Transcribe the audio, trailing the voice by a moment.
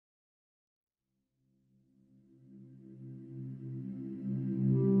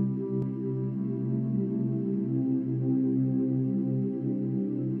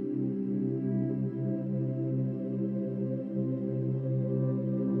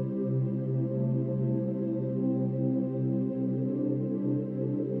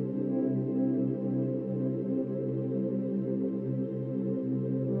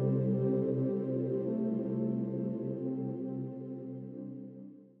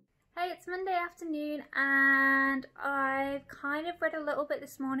Hey, it's Monday afternoon and I've kind of read a little bit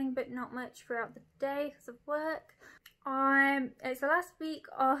this morning but not much throughout the day because of work. It's the last week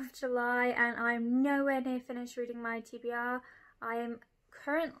of July and I'm nowhere near finished reading my TBR. I am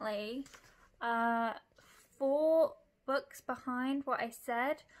currently 4 books behind what I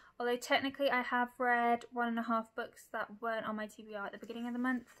said, although technically I have read 1.5 books that weren't on my TBR at the beginning of the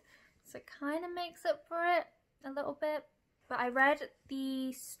month, so it kind of makes up for it a little bit. But I read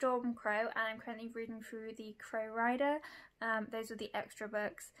The Storm Crow and I'm currently reading through The Crow Rider. Those are the extra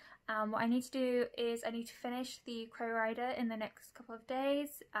books. What I need to do is I need to finish The Crow Rider in the next couple of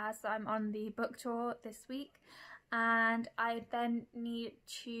days as I'm on the book tour this week. And I then need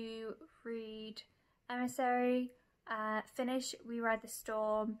to read Emissary, reread The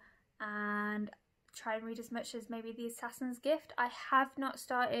Storm, and try and read as much as maybe The Assassin's Gift. I have not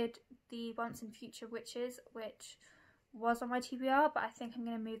started The Once and Future Witches, which was on my TBR, but I think I'm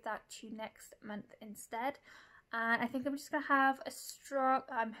going to move that to next month instead. And I think I'm just going to have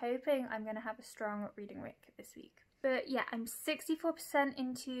I'm hoping I'm going to have a strong reading week this week. But yeah, I'm 64%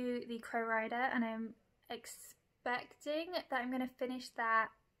 into The Crow Rider and I'm expecting that I'm going to finish that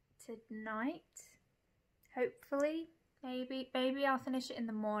tonight. Hopefully. Maybe I'll finish it in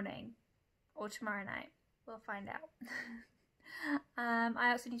the morning or tomorrow night. We'll find out.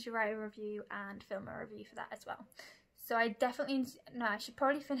 I also need to write a review and film a review for that as well. So I definitely, no, I should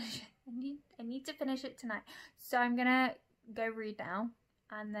probably finish it. I need to finish it tonight. So I'm gonna go read now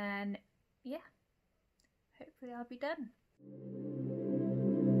and then, yeah, hopefully I'll be done.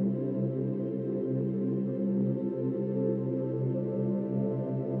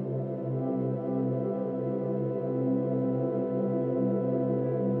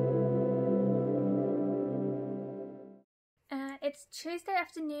 It's Tuesday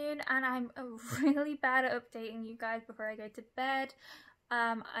afternoon and I'm really bad at updating you guys before I go to bed.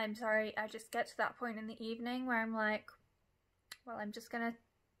 I'm sorry, I just get to that point in the evening where I'm like, well, I'm just gonna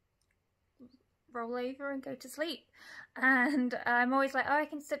roll over and go to sleep. And I'm always like, oh, I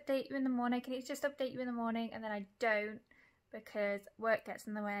can just update you in the morning. Can I just update you in the morning? And then I don't because work gets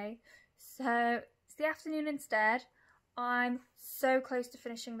in the way. So it's the afternoon instead. I'm so close to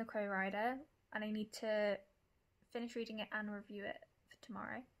finishing The Crow Rider and I need to finish reading it and review it for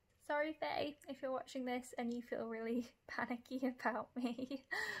tomorrow. Sorry, Faye, if you're watching this and you feel really panicky about me.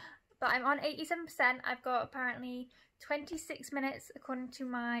 But I'm on 87%. I've got apparently 26 minutes according to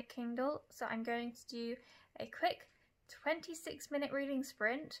my Kindle. So I'm going to do a quick 26-minute reading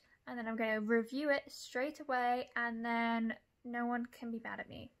sprint and then I'm going to review it straight away and then no one can be mad at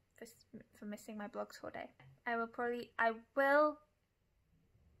me for missing my blog tour day. I will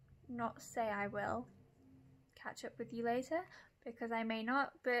not say I will catch up with you later because I may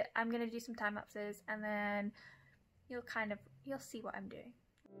not, but I'm gonna do some time lapses and then you'll see what I'm doing.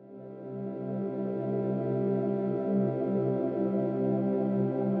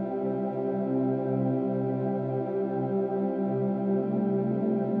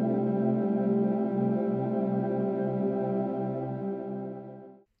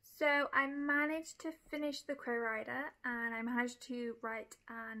 So I managed to finish The Crow Rider and I managed to write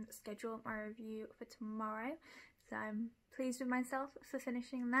and schedule my review for tomorrow. So I'm pleased with myself for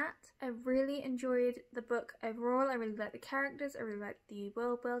finishing that. I really enjoyed the book overall. I really liked the characters, I really liked the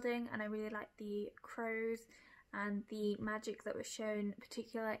world building, and I really liked the crows and the magic that was shown,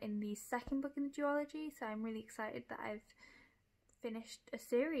 particularly in the second book in the duology. So I'm really excited that I've finished a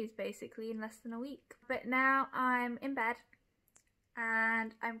series basically in less than a week. But now I'm in bed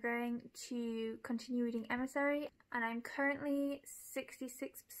and I'm going to continue reading Emissary and I'm currently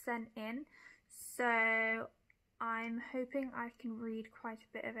 66% in, so I'm hoping I can read quite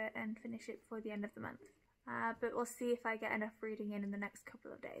a bit of it and finish it before the end of the month. But we'll see if I get enough reading in the next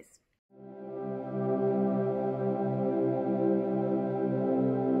couple of days.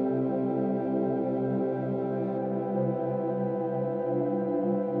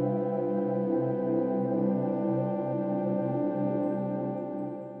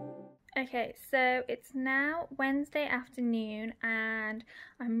 Okay, so it's now Wednesday afternoon and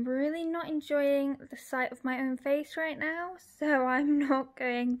I'm really not enjoying the sight of my own face right now, so I'm not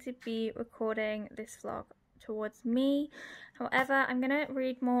going to be recording this vlog towards me. However, I'm going to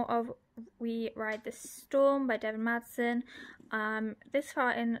read more of We Ride the Storm by Devin Madson. This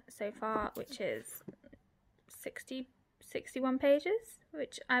far in so far, which is 61 pages,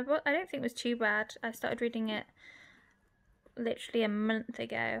 which I don't think was too bad. I started reading it literally a month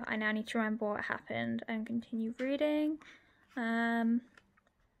ago. I now need to remember what happened and continue reading. But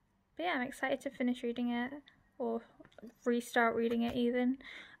yeah, I'm excited to finish reading it, or restart reading it even.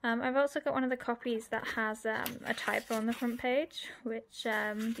 I've also got one of the copies that has a typo on the front page, which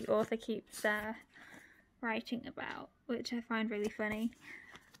the author keeps writing about, which I find really funny.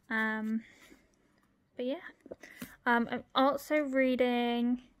 But yeah, I'm also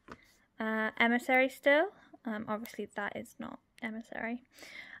reading Emissary still. Obviously that is not Emissary,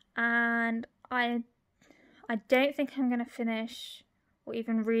 and I don't think I'm going to finish or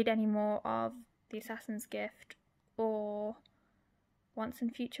even read any more of The Assassin's Gift or Once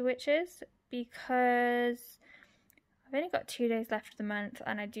and Future Witches, because I've only got 2 days left of the month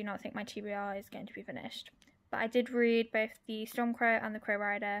and I do not think my TBR is going to be finished. But I did read both the Stormcrow and the Crow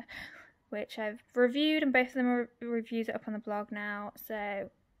Rider, which I've reviewed, and both of them reviews are up on the blog now, so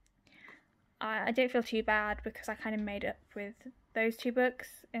I don't feel too bad because I kind of made up with those 2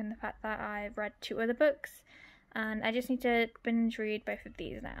 books in the fact that I've read 2 other books, and I just need to binge read both of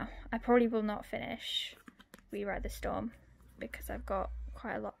these now. I probably will not finish Rewrite the Storm because I've got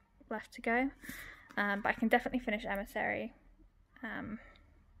quite a lot left to go, but I can definitely finish Emissary.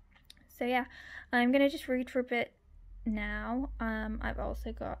 So yeah, I'm going to just read for a bit now. I've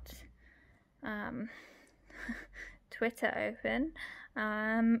also got Twitter open,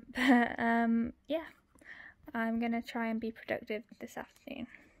 but yeah, I'm going to try and be productive this afternoon.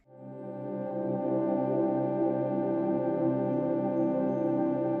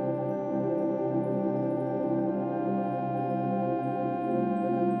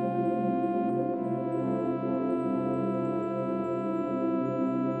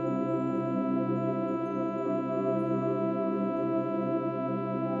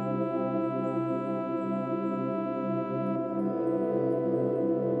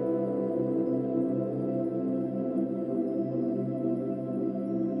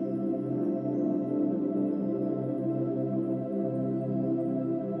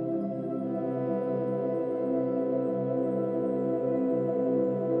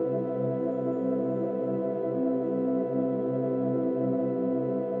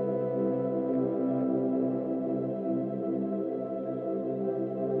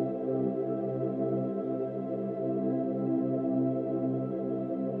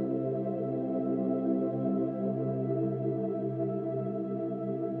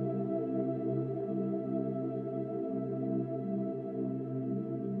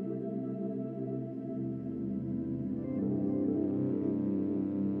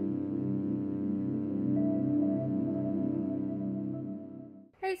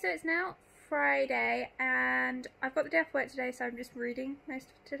 Hey, so it's now Friday and I've got the day off work today, so I'm just reading most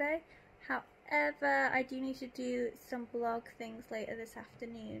of today. However, I do need to do some blog things later this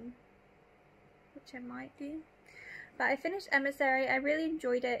afternoon, which I might do. But I finished Emissary. I really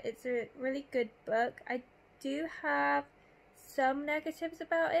enjoyed it. It's a really good book. I do have some negatives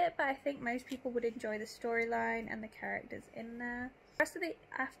about it, but I think most people would enjoy the storyline and the characters in there. The rest of the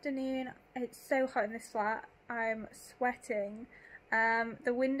afternoon, it's so hot in this flat. I'm sweating.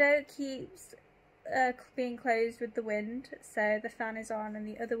 The window keeps being closed with the wind, so the fan is on and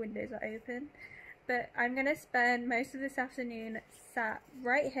the other windows are open. But I'm going to spend most of this afternoon sat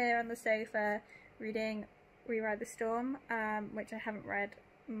right here on the sofa reading Rewrite the Storm, which I haven't read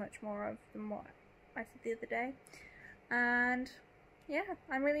much more of than what I said the other day. And yeah,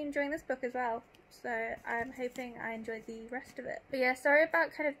 I'm really enjoying this book as well, so I'm hoping I enjoy the rest of it. But yeah, sorry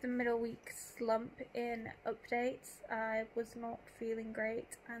about kind of the middle week slump in updates. I was not feeling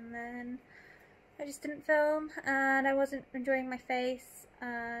great, and then I just didn't film, and I wasn't enjoying my face,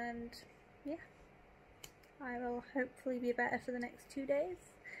 and yeah, I will hopefully be better for the next 2 days.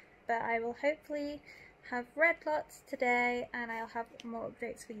 But I will hopefully have read lots today, and I'll have more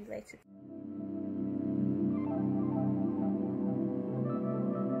updates for you later.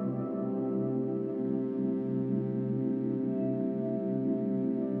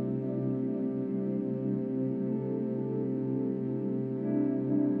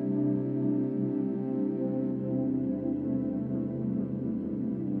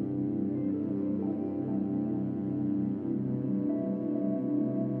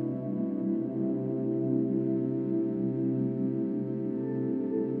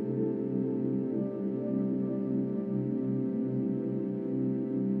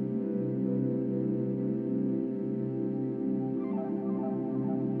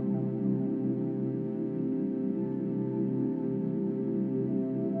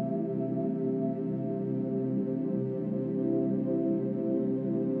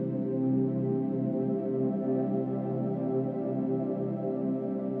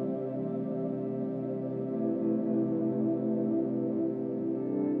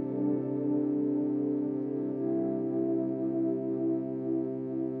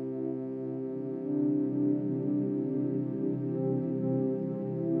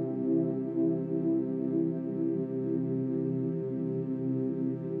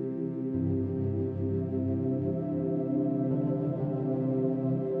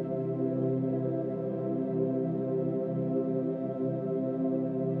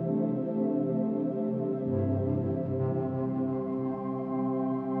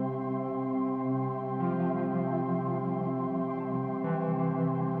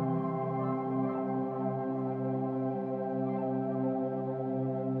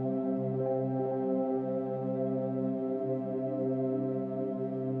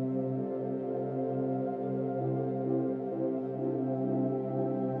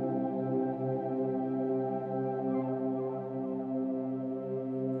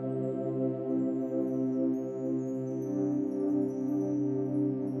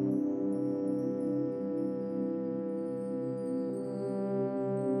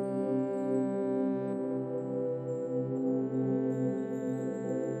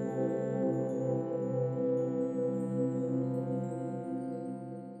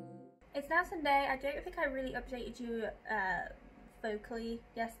 It's now Sunday. I don't think I really updated you vocally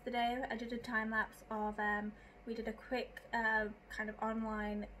yesterday. I did a time lapse of we did a quick kind of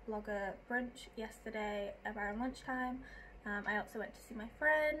online blogger brunch yesterday around lunchtime. I also went to see my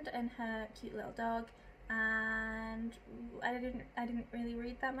friend and her cute little dog, and I didn't really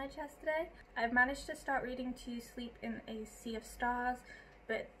read that much yesterday. I've managed to start reading To Sleep in a Sea of Stars,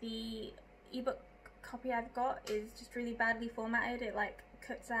 but the ebook copy I've got is just really badly formatted. It like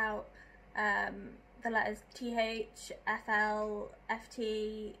cuts out the letters TH, FL,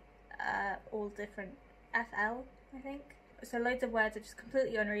 FT, all different, FL I think. So loads of words are just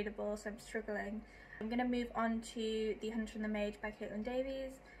completely unreadable, so I'm struggling. I'm going to move on to The Hunter and the Mage by Kalyn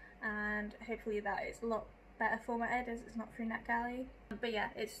Davies, and hopefully that is a lot better formatted as it's not through NetGalley. But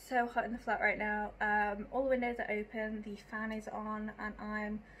yeah, it's so hot in the flat right now. All the windows are open, the fan is on, and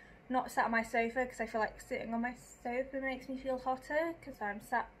I'm not sat on my sofa because I feel like sitting on my sofa makes me feel hotter, because I'm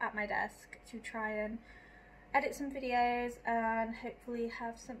sat at my desk to try and edit some videos and hopefully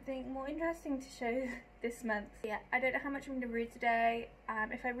have something more interesting to show this month. Yeah, I don't know how much I'm going to read today.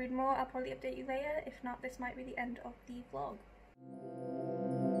 If I read more, I'll probably update you later. If not, this might be the end of the vlog.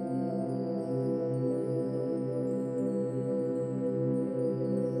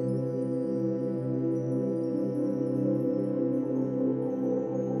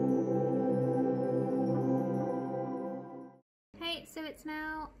 So it's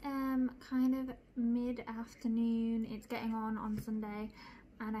now kind of mid-afternoon. It's getting on Sunday,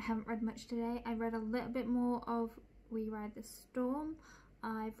 and I haven't read much today. I read a little bit more of We Ride the Storm.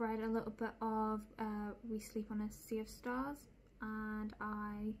 I've read a little bit of We Sleep on a Sea of Stars, and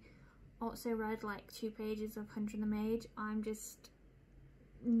I also read like 2 pages of Hunter and the Mage. I'm just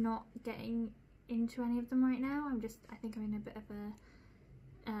not getting into any of them right now. I think I'm in a bit of a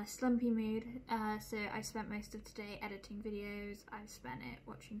slumpy mood, so I spent most of today editing videos. I've spent it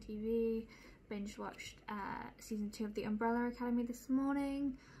watching TV, binge watched season 2 of The Umbrella Academy this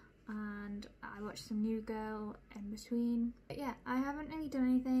morning, and I watched some New Girl in between. But yeah, I haven't really done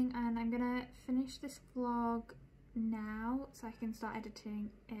anything, and I'm gonna finish this vlog now so I can start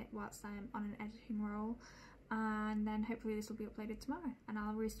editing it whilst I'm on an editing roll, and then hopefully this will be uploaded tomorrow and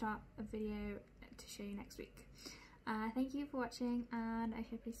I'll restart a video to show you next week. Thank you for watching, and I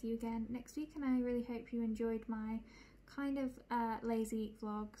hope I see you again next week, and I really hope you enjoyed my kind of lazy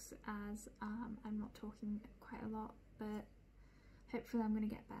vlogs, as I'm not talking quite a lot, but hopefully I'm going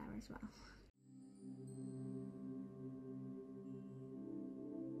to get better as well.